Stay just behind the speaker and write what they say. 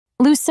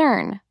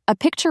Lucerne, a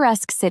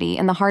picturesque city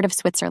in the heart of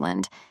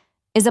Switzerland,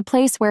 is a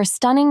place where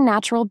stunning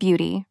natural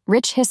beauty,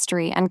 rich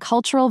history, and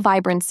cultural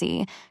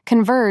vibrancy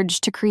converge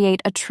to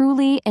create a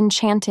truly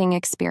enchanting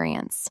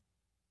experience.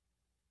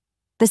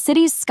 The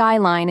city's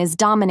skyline is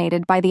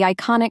dominated by the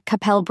iconic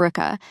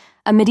Kapellbrücke,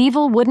 a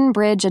medieval wooden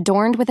bridge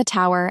adorned with a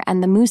tower,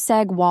 and the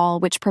Musegg Wall,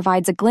 which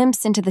provides a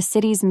glimpse into the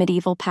city's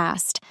medieval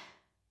past.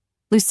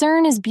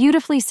 Lucerne is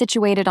beautifully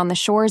situated on the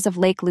shores of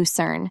Lake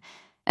Lucerne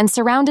and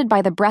surrounded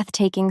by the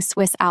breathtaking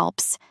Swiss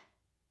Alps.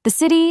 The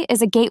city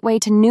is a gateway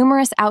to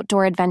numerous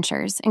outdoor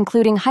adventures,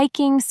 including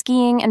hiking,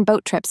 skiing, and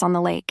boat trips on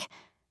the lake.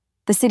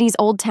 The city's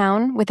old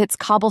town, with its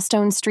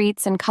cobblestone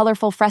streets and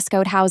colorful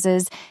frescoed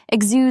houses,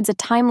 exudes a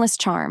timeless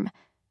charm.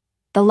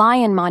 The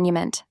Lion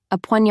Monument, a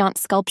poignant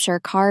sculpture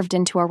carved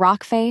into a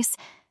rock face,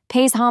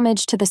 pays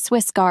homage to the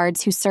Swiss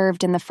Guards who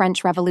served in the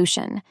French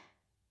Revolution.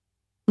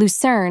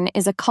 Lucerne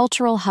is a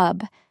cultural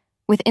hub,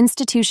 with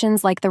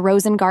institutions like the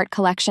Rosengart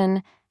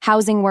Collection,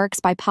 housing works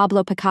by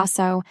Pablo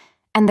Picasso,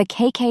 and the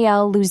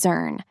KKL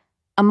Lucerne,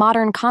 a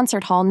modern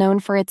concert hall known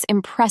for its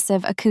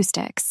impressive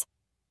acoustics.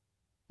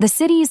 The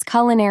city's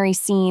culinary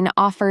scene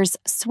offers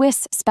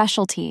Swiss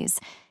specialties,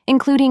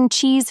 including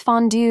cheese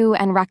fondue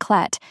and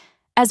raclette,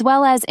 as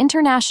well as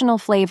international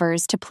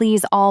flavors to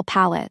please all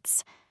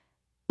palates.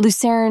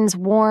 Lucerne's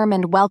warm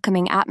and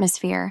welcoming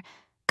atmosphere,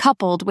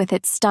 coupled with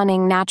its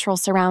stunning natural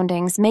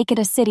surroundings, make it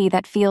a city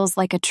that feels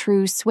like a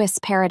true Swiss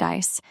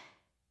paradise.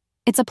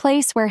 It's a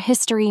place where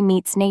history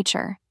meets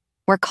nature,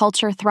 where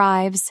culture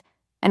thrives,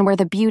 and where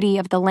the beauty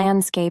of the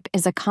landscape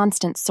is a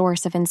constant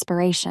source of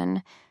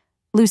inspiration.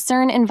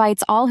 Lucerne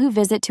invites all who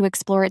visit to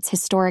explore its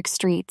historic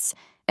streets,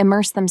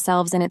 immerse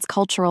themselves in its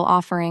cultural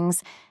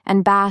offerings,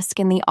 and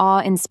bask in the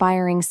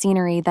awe-inspiring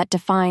scenery that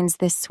defines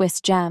this Swiss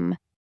gem.